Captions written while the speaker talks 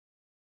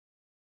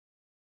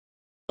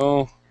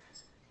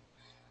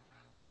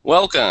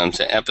Welcome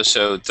to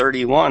episode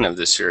 31 of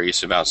the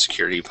SecurePurdue About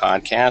Security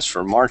podcast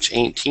for March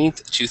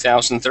 18th,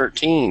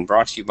 2013,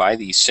 brought to you by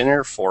the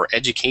Center for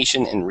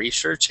Education and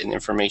Research in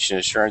Information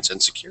Assurance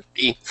and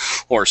Security,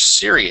 or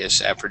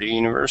CERIAS, at Purdue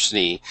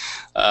University.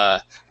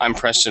 I'm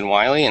Preston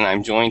Wiley, and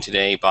I'm joined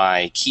today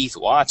by Keith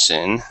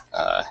Watson,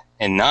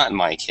 and not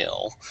Mike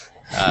Hill.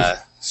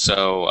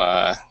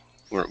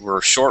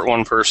 We're short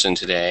one person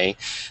today,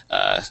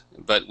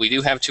 but we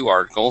do have two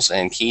articles,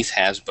 and Keith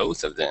has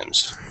both of them.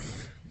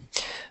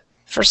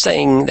 First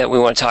thing that we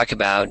want to talk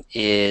about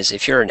is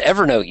if you're an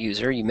Evernote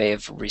user, you may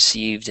have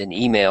received an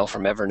email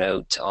from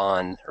Evernote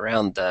on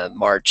around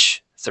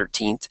March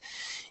 13th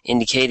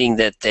indicating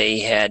that they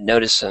had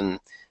noticed some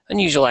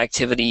unusual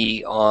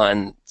activity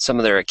on some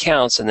of their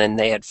accounts, and then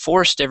they had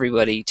forced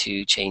everybody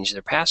to change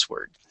their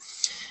password.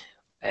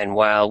 And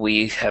while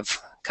we have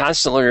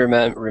constantly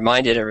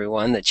reminded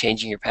everyone that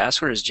changing your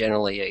password is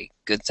generally a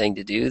good thing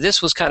to do,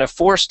 this was kind of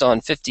forced on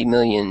 50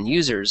 million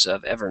users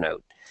of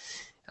Evernote.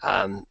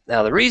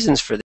 Now, the reasons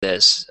for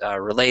this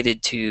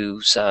related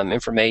to some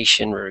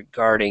information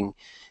regarding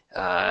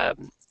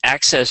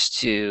access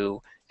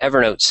to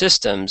Evernote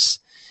systems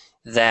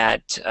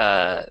that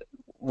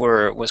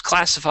was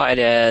classified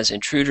as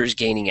intruders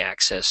gaining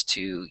access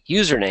to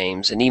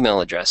usernames and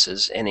email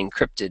addresses and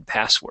encrypted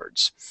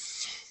passwords.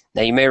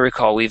 Now, you may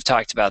recall we've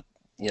talked about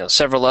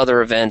several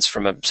other events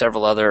from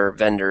several other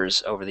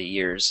vendors over the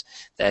years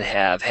that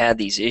have had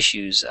these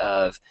issues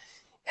of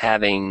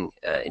having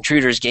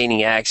intruders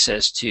gaining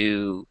access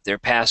to their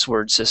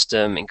password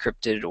system,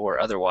 encrypted or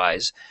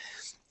otherwise,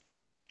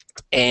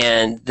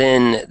 and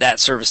then that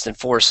service then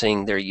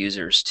forcing their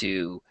users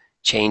to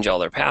change all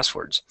their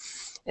passwords.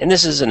 And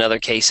this is another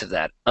case of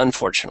that,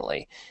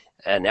 unfortunately.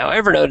 And now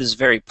Evernote is a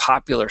very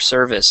popular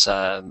service.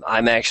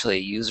 I'm actually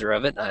a user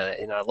of it,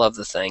 and I love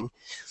the thing.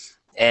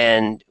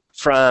 And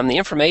from the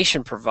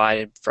information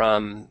provided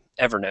from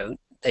Evernote,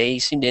 they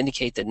seem to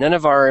indicate that none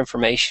of our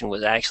information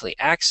was actually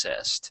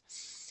accessed,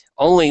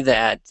 only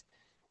that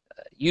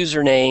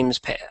usernames,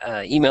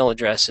 email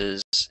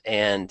addresses,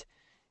 and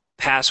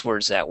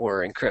passwords that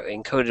were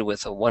encoded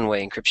with a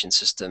one-way encryption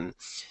system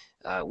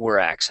were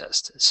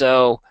accessed.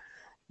 So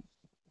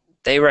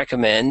they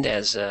recommend,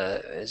 as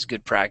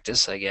good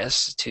practice, I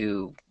guess,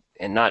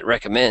 and not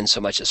recommend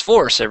so much as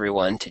force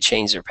everyone to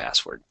change their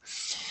password.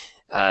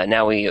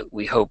 Now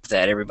we hope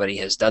that everybody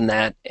has done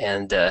that,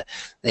 and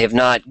they have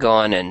not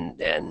gone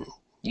and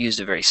used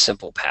a very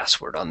simple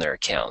password on their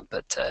account,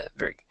 but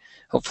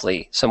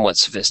hopefully somewhat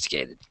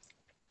sophisticated.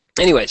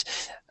 Anyways,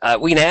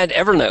 we can add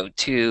Evernote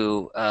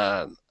to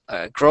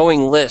a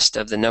growing list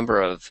of the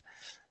number of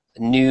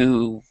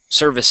new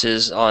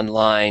services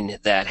online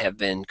that have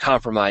been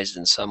compromised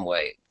in some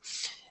way.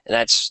 And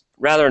that's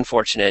rather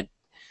unfortunate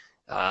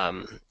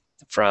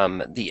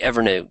from the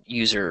Evernote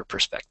user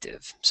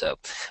perspective. So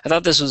I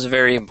thought this was a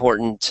very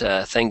important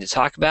thing to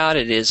talk about.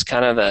 It is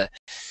kind of a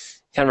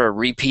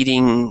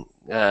repeating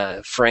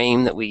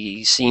frame that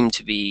we seem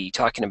to be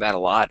talking about a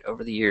lot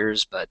over the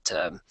years, but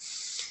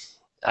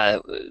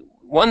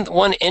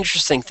one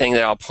interesting thing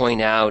that I'll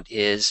point out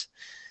is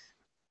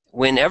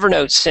when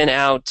Evernote sent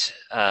out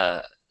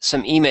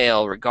some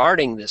email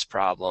regarding this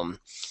problem,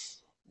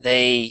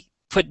 they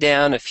put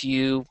down a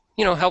few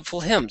helpful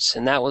hints,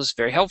 and that was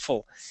very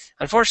helpful.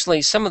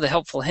 Unfortunately, some of the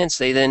helpful hints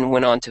they then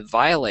went on to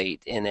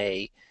violate in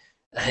a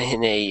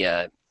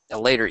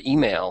later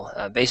email.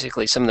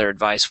 Basically, some of their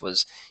advice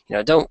was,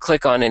 don't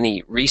click on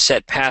any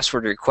reset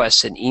password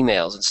requests in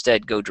emails.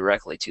 Instead, go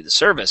directly to the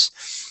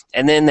service.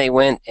 And then they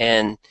went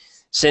and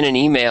sent an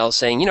email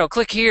saying,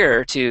 click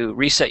here to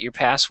reset your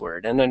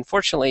password. And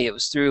unfortunately, it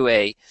was through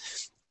a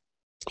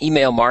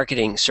email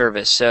marketing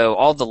service, so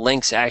all the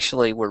links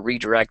actually were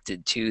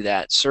redirected to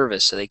that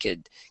service so they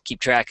could keep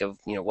track of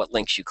what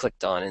links you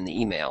clicked on in the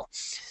email.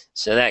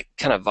 So that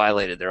kind of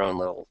violated their own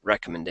little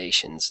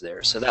recommendations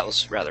there. So that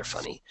was rather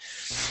funny.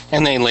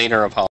 And they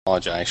later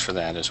apologized for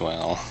that as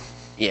well.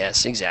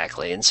 Yes,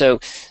 exactly. And so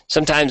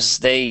sometimes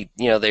they're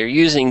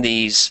using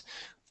these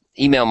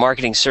email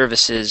marketing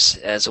services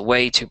as a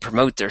way to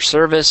promote their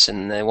service,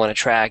 and they want to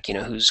track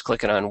who's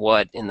clicking on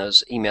what in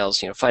those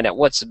emails, find out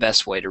what's the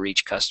best way to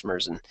reach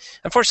customers. And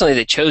unfortunately,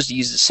 they chose to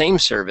use the same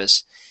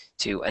service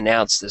to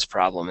announce this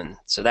problem, and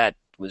so that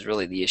was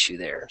really the issue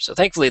there. So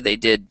thankfully, they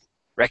did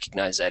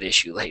recognize that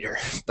issue later.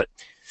 But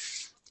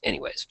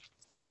anyways.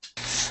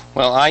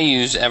 Well, I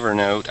use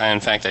Evernote. In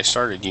fact, I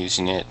started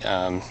using it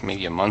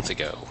maybe a month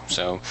ago,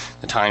 so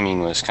the timing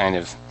was kind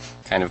of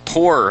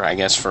poor, I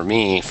guess, for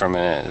me from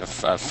a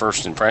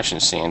first impression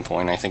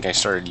standpoint. I think I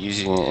started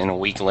using it, and a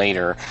week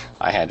later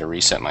I had to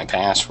reset my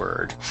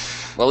password.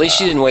 Well, at least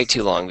you didn't wait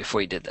too long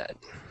before you did that.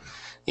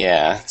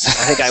 Yeah.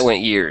 I think I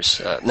went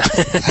years.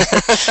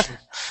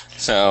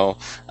 So,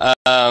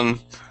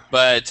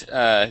 but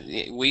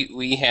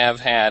we have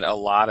had a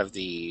lot of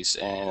these,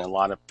 and a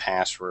lot of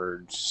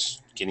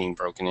passwords getting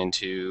broken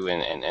into,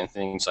 and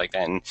things like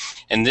that.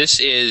 And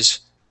this is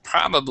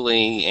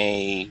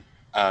probably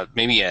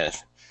maybe a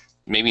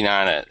maybe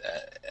not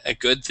a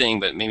good thing,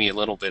 but maybe a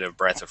little bit of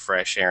breath of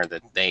fresh air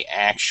that they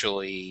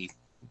actually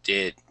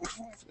did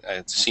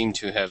seem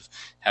to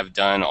have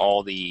done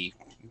all the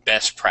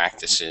best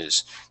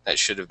practices that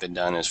should have been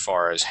done as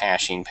far as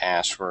hashing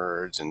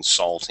passwords and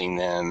salting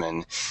them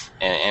and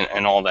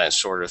all that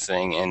sort of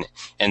thing.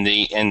 And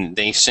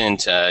they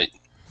sent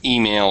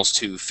emails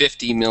to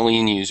 50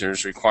 million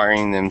users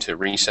requiring them to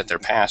reset their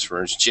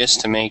passwords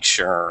just to make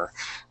sure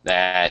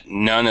that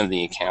none of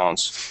the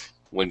accounts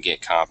would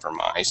get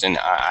compromised. And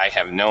I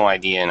have no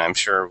idea, and I'm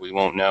sure we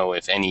won't know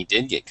if any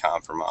did get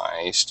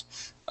compromised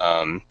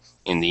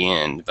in the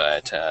end.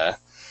 But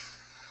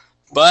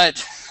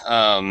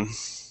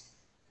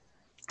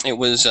it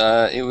was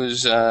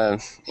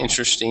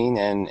interesting,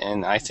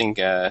 and I think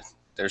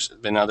there's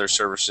been other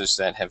services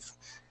that have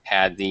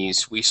had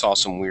these. We saw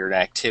some weird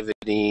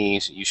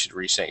activities. You should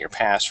reset your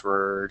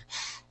password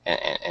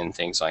and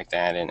things like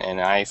that. And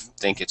I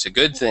think it's a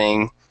good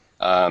thing,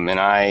 and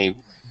I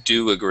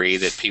do agree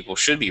that people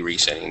should be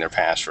resetting their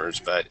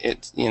passwords. But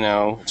it's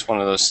one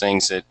of those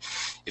things that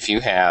if you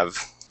have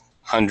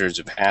hundreds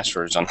of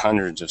passwords on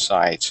hundreds of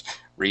sites,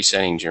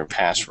 resetting your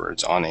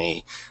passwords on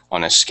a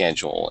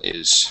schedule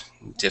is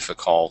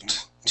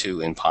difficult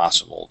to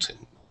impossible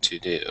to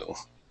do.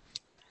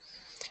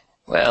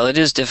 Well, it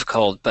is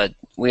difficult, but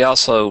we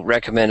also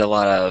recommend a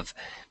lot of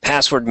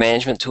password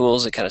management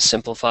tools that kind of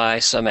simplify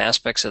some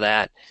aspects of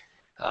that.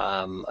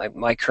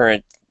 My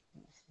current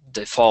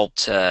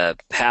default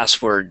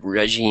password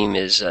regime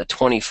is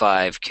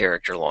 25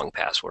 character long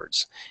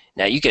passwords.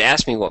 Now, you could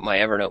ask me what my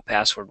Evernote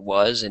password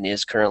was and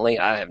is currently.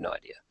 I have no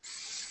idea,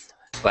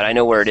 but I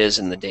know where it is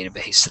in the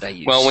database that I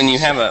use. Well, when you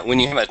have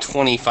a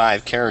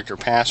 25 character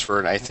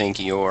password, I think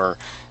your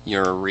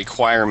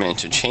requirement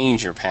to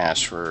change your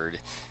password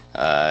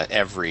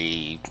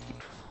every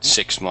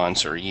 6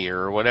 months or a year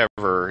or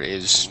whatever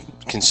is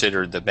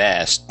considered the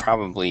best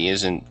probably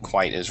isn't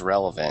quite as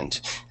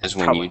relevant as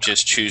when you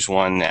just choose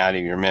one out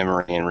of your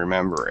memory and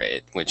remember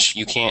it, which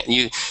you can't.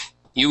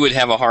 You would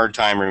have a hard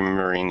time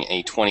remembering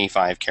a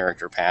 25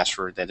 character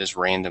password that is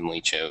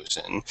randomly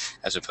chosen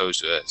as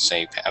opposed to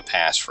say a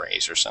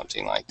passphrase or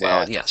something like that.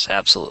 Well, yes,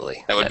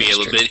 absolutely. That would be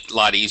a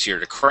lot easier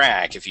to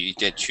crack if you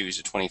did choose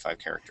a 25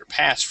 character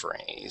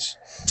passphrase.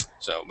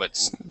 So, but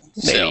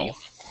still. Maybe.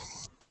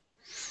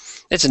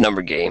 It's a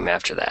number game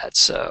after that,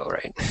 so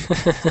right.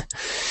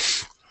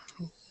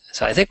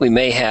 So I think we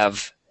may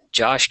have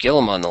Josh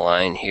Gillum on the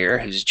line here,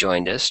 who's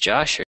joined us.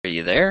 Josh, are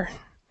you there?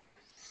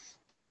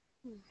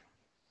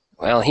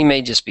 Well, he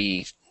may just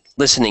be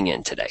listening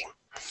in today,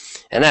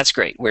 and that's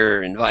great.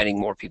 We're inviting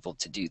more people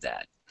to do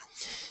that.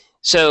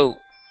 So,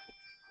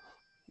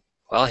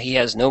 well, he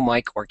has no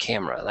mic or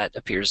camera. That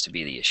appears to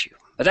be the issue,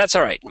 but that's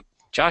all right.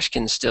 Josh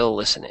can still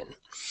listen in.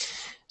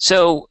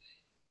 So,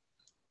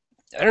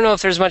 I don't know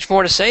if there's much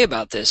more to say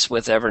about this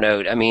with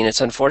Evernote. I mean, it's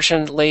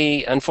unfortunate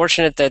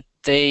that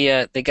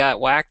they got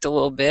whacked a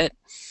little bit.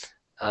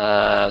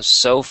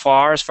 So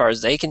far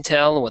as they can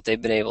tell and what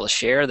they've been able to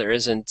share, there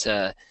isn't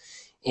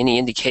any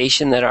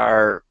indication that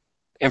our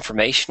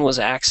information was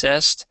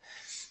accessed.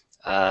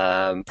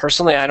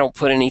 Personally, I don't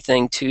put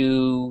anything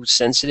too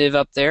sensitive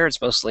up there. It's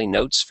mostly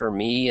notes for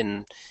me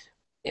and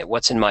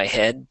what's in my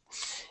head.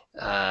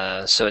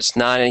 So it's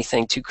not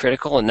anything too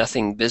critical and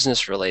nothing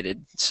business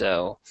related.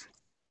 So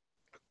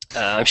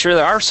I'm sure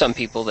there are some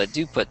people that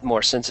do put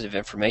more sensitive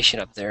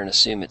information up there and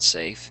assume it's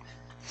safe.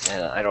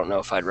 And I don't know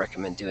if I'd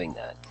recommend doing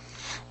that.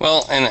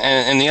 Well,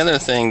 and the other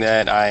thing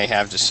that I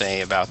have to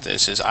say about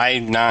this is I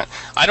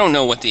don't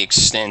know what the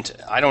extent.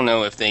 I don't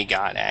know if they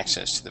got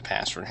access to the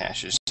password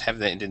hashes.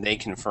 Did they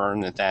confirm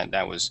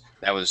that was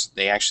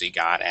they actually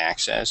got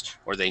access,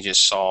 or they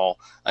just saw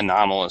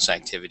anomalous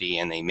activity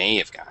and they may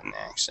have gotten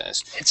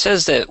access? It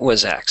says that it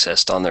was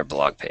accessed on their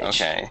blog page.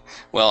 Okay.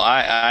 Well,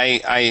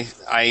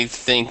 I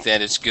think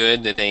that it's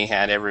good that they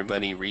had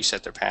everybody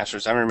reset their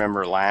passwords. I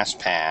remember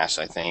LastPass,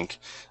 I think,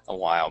 a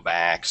while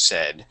back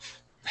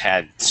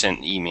had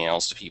sent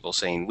emails to people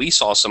saying we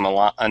saw some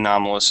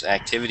anomalous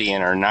activity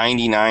and are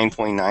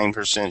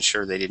 99.9%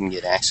 sure they didn't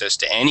get access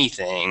to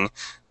anything,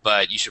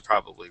 but you should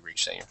probably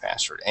reset your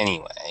password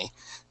anyway,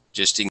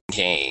 just in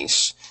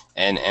case.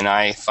 And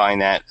I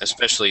find that,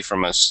 especially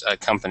from a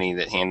company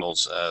that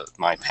handles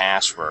my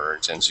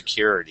passwords and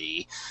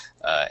security,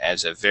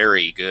 as a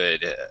very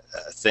good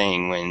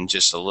thing when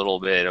just a little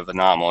bit of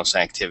anomalous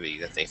activity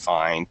that they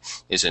find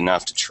is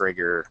enough to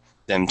trigger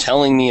them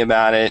telling me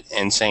about it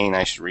and saying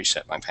I should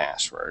reset my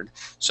password.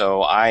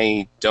 So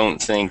I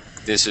don't think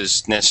this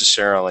is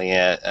necessarily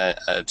a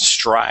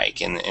strike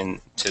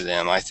to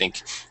them. I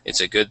think it's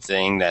a good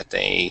thing that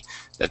they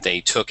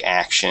took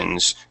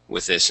actions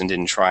with this and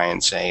didn't try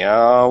and say,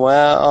 oh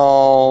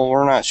well,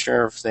 we're not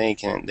sure if they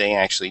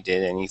actually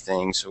did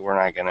anything, so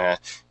we're not gonna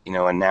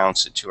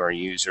announce it to our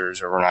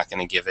users, or we're not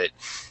gonna give it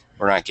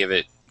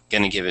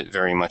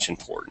very much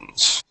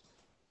importance.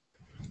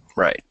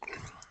 Right.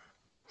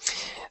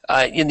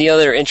 And the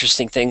other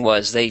interesting thing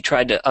was they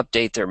tried to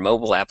update their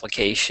mobile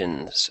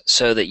applications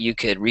so that you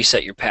could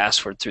reset your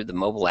password through the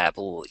mobile app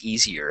a little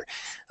easier.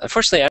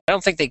 Unfortunately, I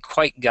don't think they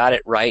quite got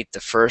it right the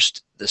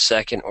first, the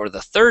second, or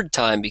the third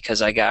time,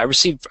 because I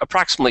received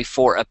approximately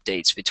 4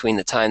 updates between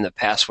the time the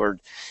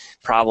password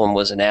problem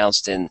was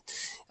announced and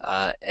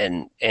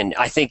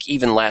I think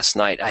even last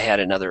night I had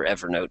another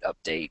Evernote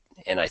update,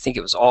 and I think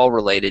it was all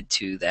related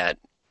to that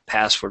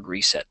password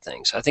reset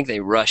thing. So I think they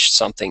rushed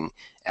something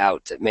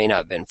out that may not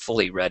have been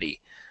fully ready,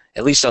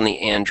 at least on the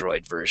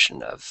Android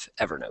version of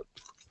Evernote.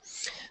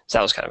 So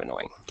that was kind of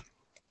annoying.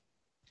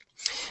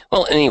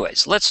 Well,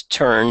 anyways, let's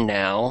turn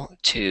now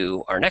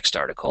to our next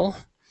article,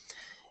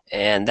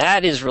 and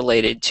that is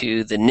related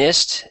to the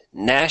NIST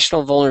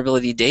National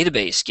Vulnerability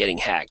Database getting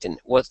hacked. And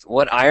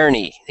what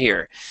irony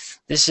here.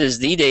 This is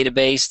the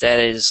database that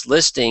is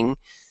listing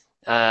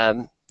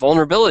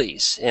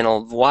vulnerabilities in a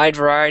wide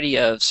variety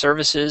of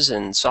services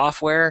and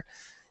software,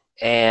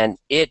 and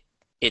it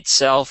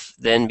itself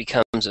then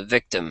becomes a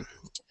victim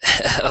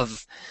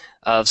of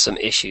some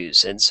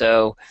issues. And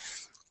so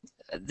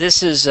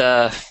this is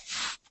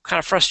kind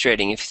of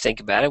frustrating if you think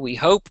about it. We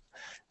hope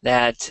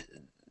that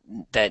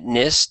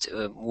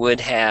NIST would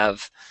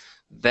have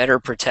better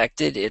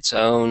protected its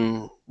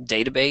own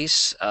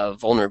database of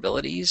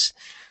vulnerabilities,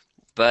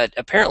 but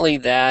apparently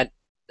that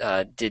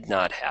did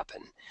not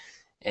happen.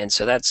 And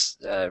so that's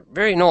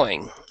very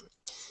annoying.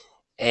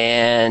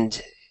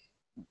 And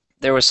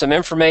there was some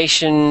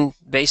information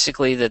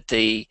basically that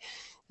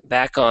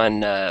back on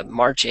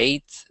March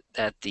 8th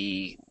that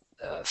the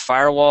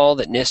firewall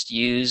that NIST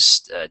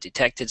used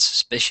detected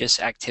suspicious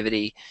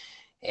activity,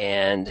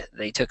 and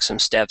they took some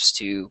steps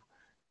to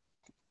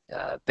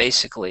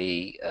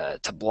basically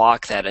to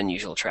block that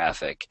unusual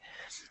traffic.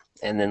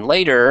 And then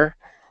later,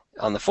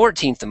 on the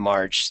 14th of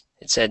March,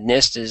 it said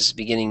NIST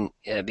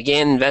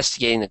began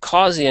investigating the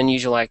cause of the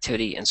unusual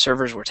activity, and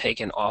servers were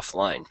taken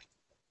offline.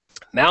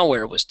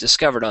 Malware was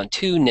discovered on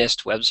 2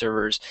 NIST web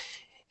servers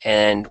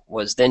and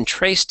was then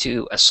traced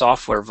to a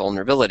software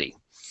vulnerability.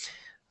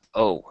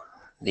 Oh,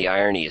 the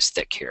irony is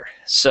thick here.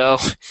 So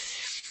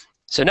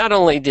not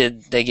only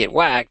did they get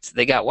whacked,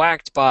 they got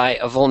whacked by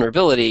a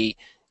vulnerability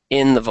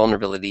in the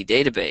vulnerability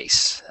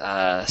database.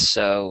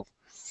 So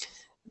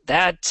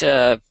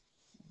that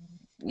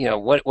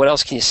what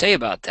else can you say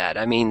about that?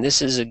 I mean,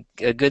 this is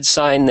a good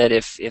sign that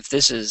if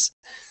this is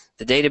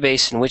the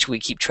database in which we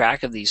keep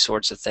track of these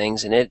sorts of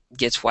things and it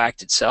gets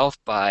whacked itself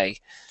by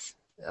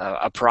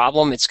a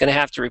problem, it's going to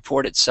have to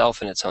report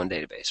itself in its own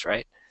database,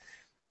 right?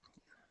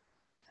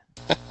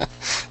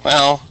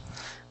 Well,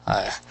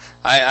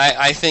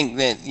 I think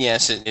that,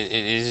 yes, it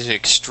is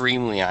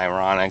extremely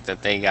ironic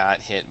that they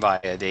got hit by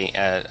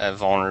a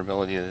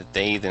vulnerability that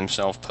they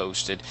themselves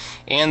posted,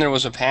 and there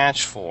was a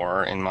patch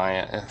for,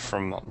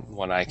 from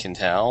what I can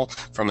tell,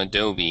 from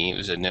Adobe. It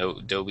was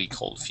Adobe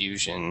Cold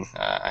Fusion,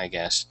 I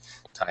guess,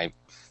 type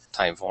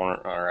via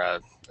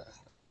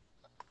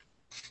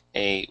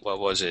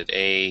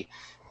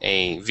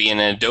an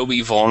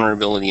Adobe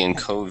vulnerability in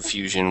Code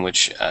Fusion,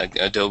 which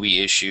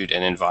Adobe issued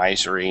an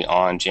advisory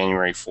on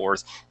January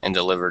 4th and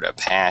delivered a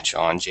patch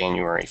on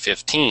January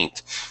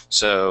 15th.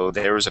 So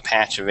there was a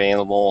patch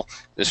available.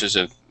 This was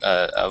a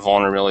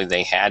vulnerability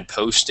they had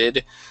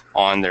posted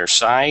on their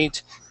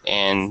site,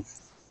 and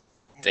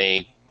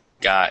they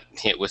got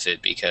hit with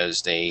it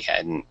because they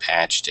hadn't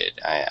patched it.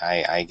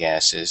 I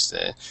guess is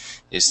the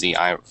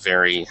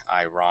very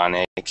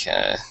ironic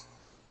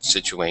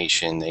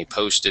situation. They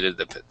posted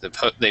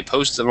they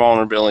posted the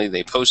vulnerability,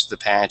 they posted the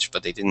patch,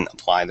 but they didn't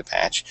apply the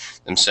patch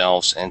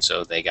themselves, and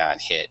so they got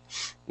hit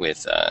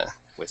with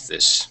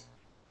this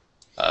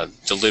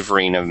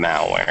delivering of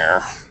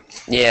malware.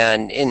 Yeah,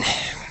 and in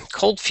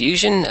Cold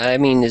Fusion, I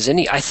mean,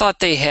 I thought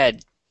they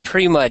had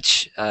pretty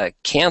much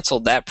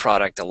canceled that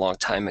product a long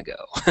time ago.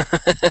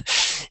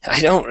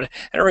 I don't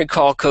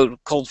recall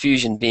Cold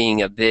Fusion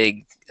being a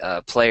big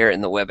player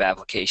in the web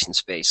application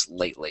space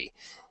lately.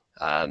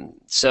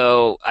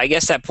 So I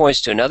guess that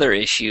points to another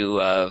issue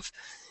of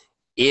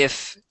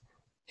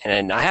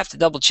and I have to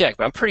double check,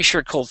 but I'm pretty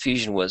sure Cold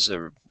Fusion was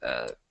a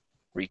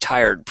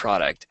retired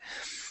product.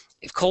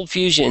 If Cold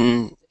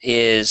Fusion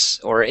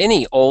or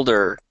any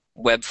older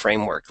web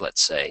framework,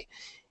 let's say,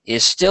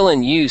 is still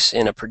in use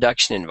in a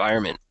production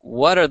environment,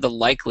 what are the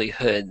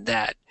likelihood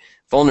that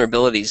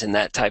vulnerabilities in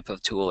that type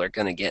of tool are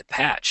going to get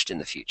patched in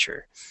the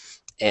future?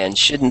 And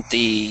shouldn't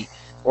the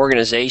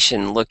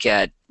organization look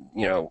at,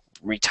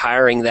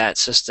 retiring that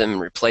system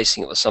and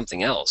replacing it with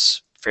something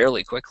else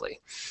fairly quickly?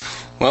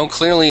 Well,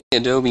 clearly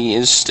Adobe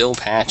is still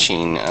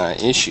patching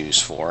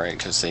issues for it,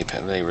 because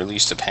they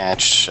released a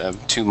patch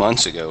 2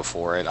 months ago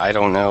for it. I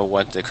don't know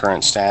what the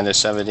current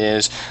status of it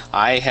is.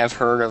 I have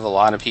heard of a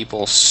lot of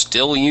people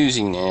still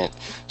using it,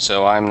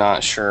 so I'm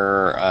not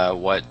sure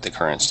what the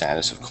current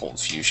status of Cold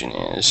Fusion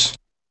is.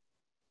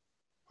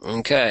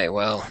 Okay,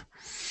 well,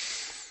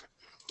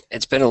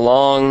 it's been a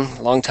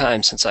long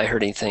time since I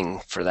heard anything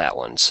for that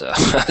one, so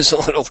I was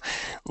a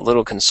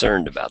little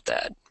concerned about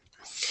that.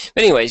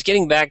 But anyways,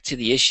 getting back to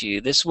the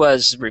issue, this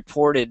was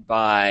reported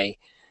by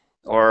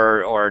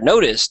or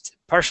noticed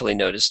partially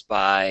noticed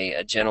by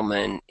a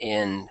gentleman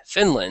in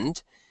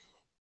Finland,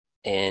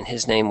 and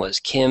his name was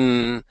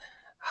Kim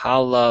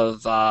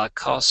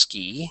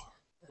Halavakoski,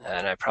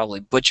 and I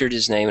probably butchered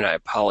his name, and I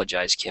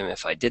apologize, Kim,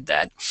 if I did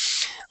that.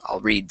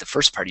 I'll read the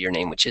first part of your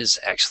name, which is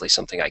actually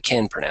something I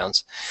can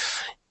pronounce.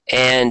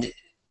 And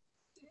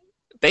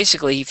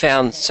basically, he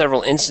found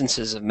several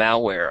instances of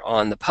malware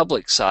on the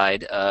public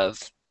side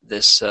of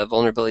this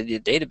vulnerability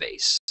to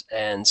database.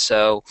 And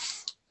so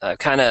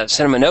kind of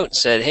sent him a note and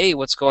said, hey,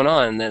 what's going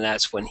on? And then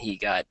that's when he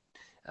got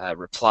a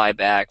reply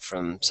back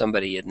from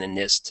somebody in the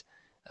NIST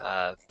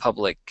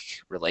public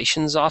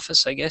relations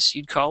office, I guess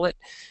you'd call it,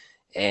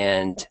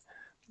 and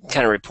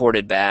kind of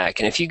reported back.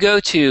 And if you go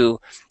to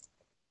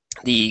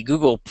the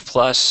Google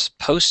Plus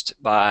post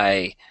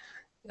by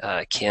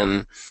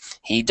Kim,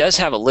 he does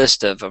have a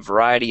list of a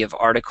variety of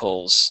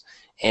articles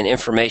and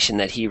information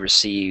that he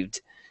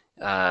received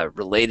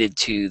related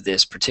to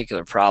this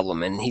particular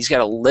problem. And he's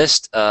got a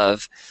list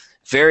of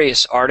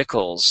various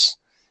articles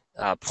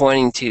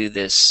pointing to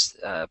this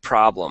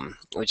problem,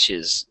 which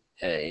is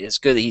it's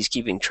good that he's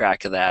keeping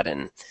track of that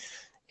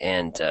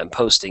and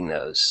posting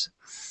those.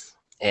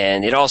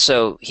 And it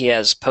also, he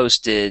has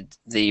posted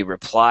the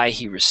reply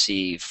he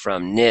received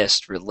from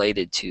NIST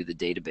related to the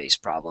database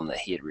problem that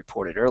he had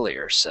reported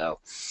earlier. So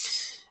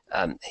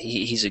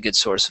he's a good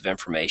source of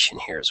information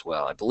here as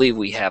well. I believe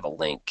we have a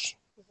link.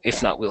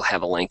 If not, we'll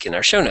have a link in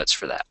our show notes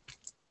for that.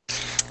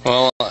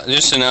 Well,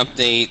 just an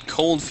update.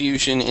 Cold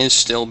Fusion is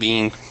still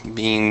being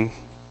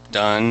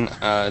done.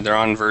 They're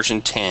on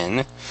version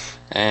 10.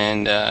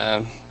 And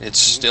it's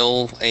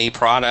still a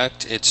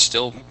product. It's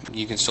still,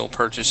 you can still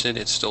purchase it.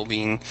 It's still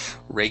being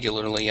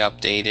regularly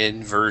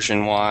updated,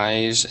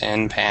 version-wise,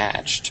 and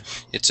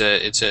patched. It's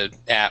a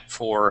app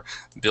for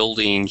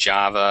building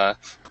Java,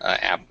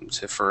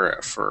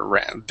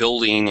 for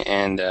building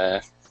and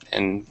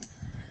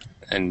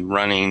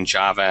running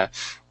Java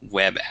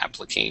web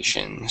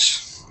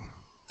applications.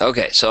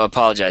 Okay, so I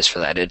apologize for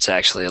that. It's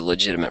actually a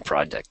legitimate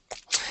project.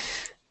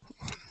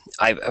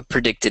 I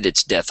predicted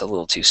its death a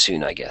little too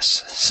soon, I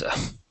guess. So,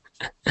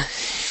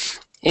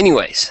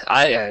 anyways,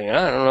 I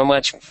don't know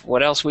much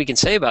what else we can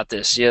say about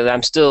this.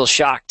 I'm still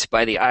shocked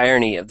by the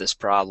irony of this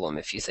problem,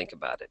 if you think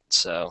about it.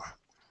 So,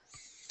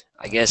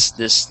 I guess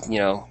this,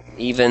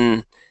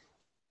 even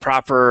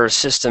proper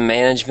system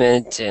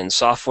management and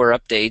software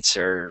updates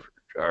are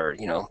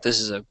this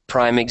is a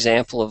prime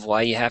example of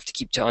why you have to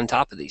keep on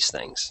top of these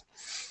things.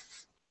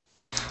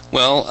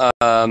 Well,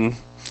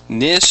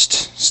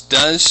 NIST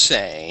does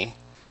say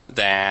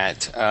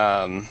that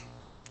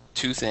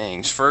two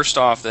things. First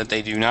off, that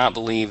they do not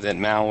believe that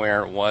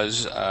malware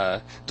was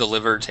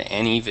delivered to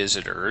any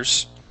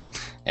visitors,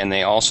 and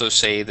they also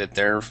say that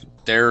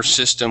their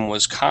system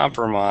was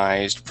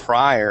compromised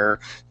prior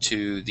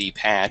to the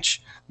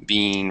patch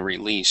being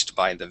released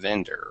by the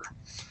vendor.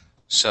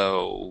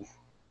 So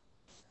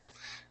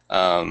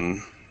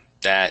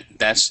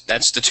that's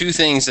the two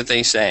things that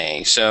they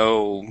say.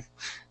 So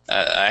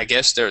I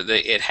guess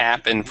it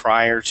happened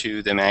prior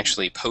to them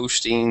actually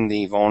posting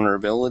the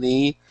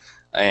vulnerability,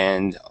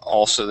 and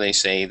also they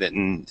say that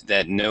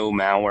no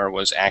malware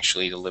was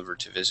actually delivered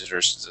to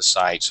visitors to the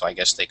site, so I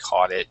guess they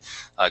caught it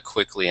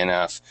quickly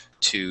enough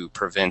to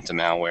prevent the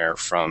malware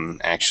from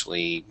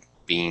actually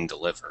being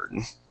delivered.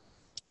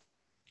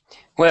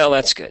 Well,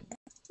 that's good.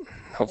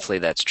 Hopefully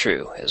that's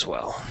true as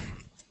well.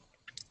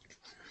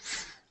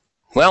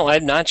 Well,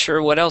 I'm not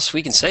sure what else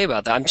we can say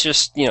about that. I'm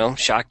just,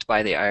 shocked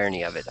by the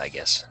irony of it, I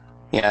guess.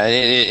 Yeah,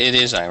 it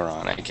is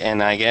ironic.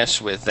 And I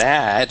guess with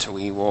that,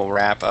 we will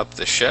wrap up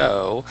the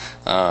show.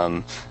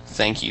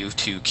 Thank you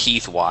to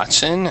Keith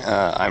Watson.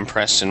 I'm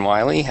Preston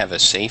Wiley. Have a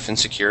safe and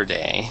secure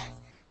day.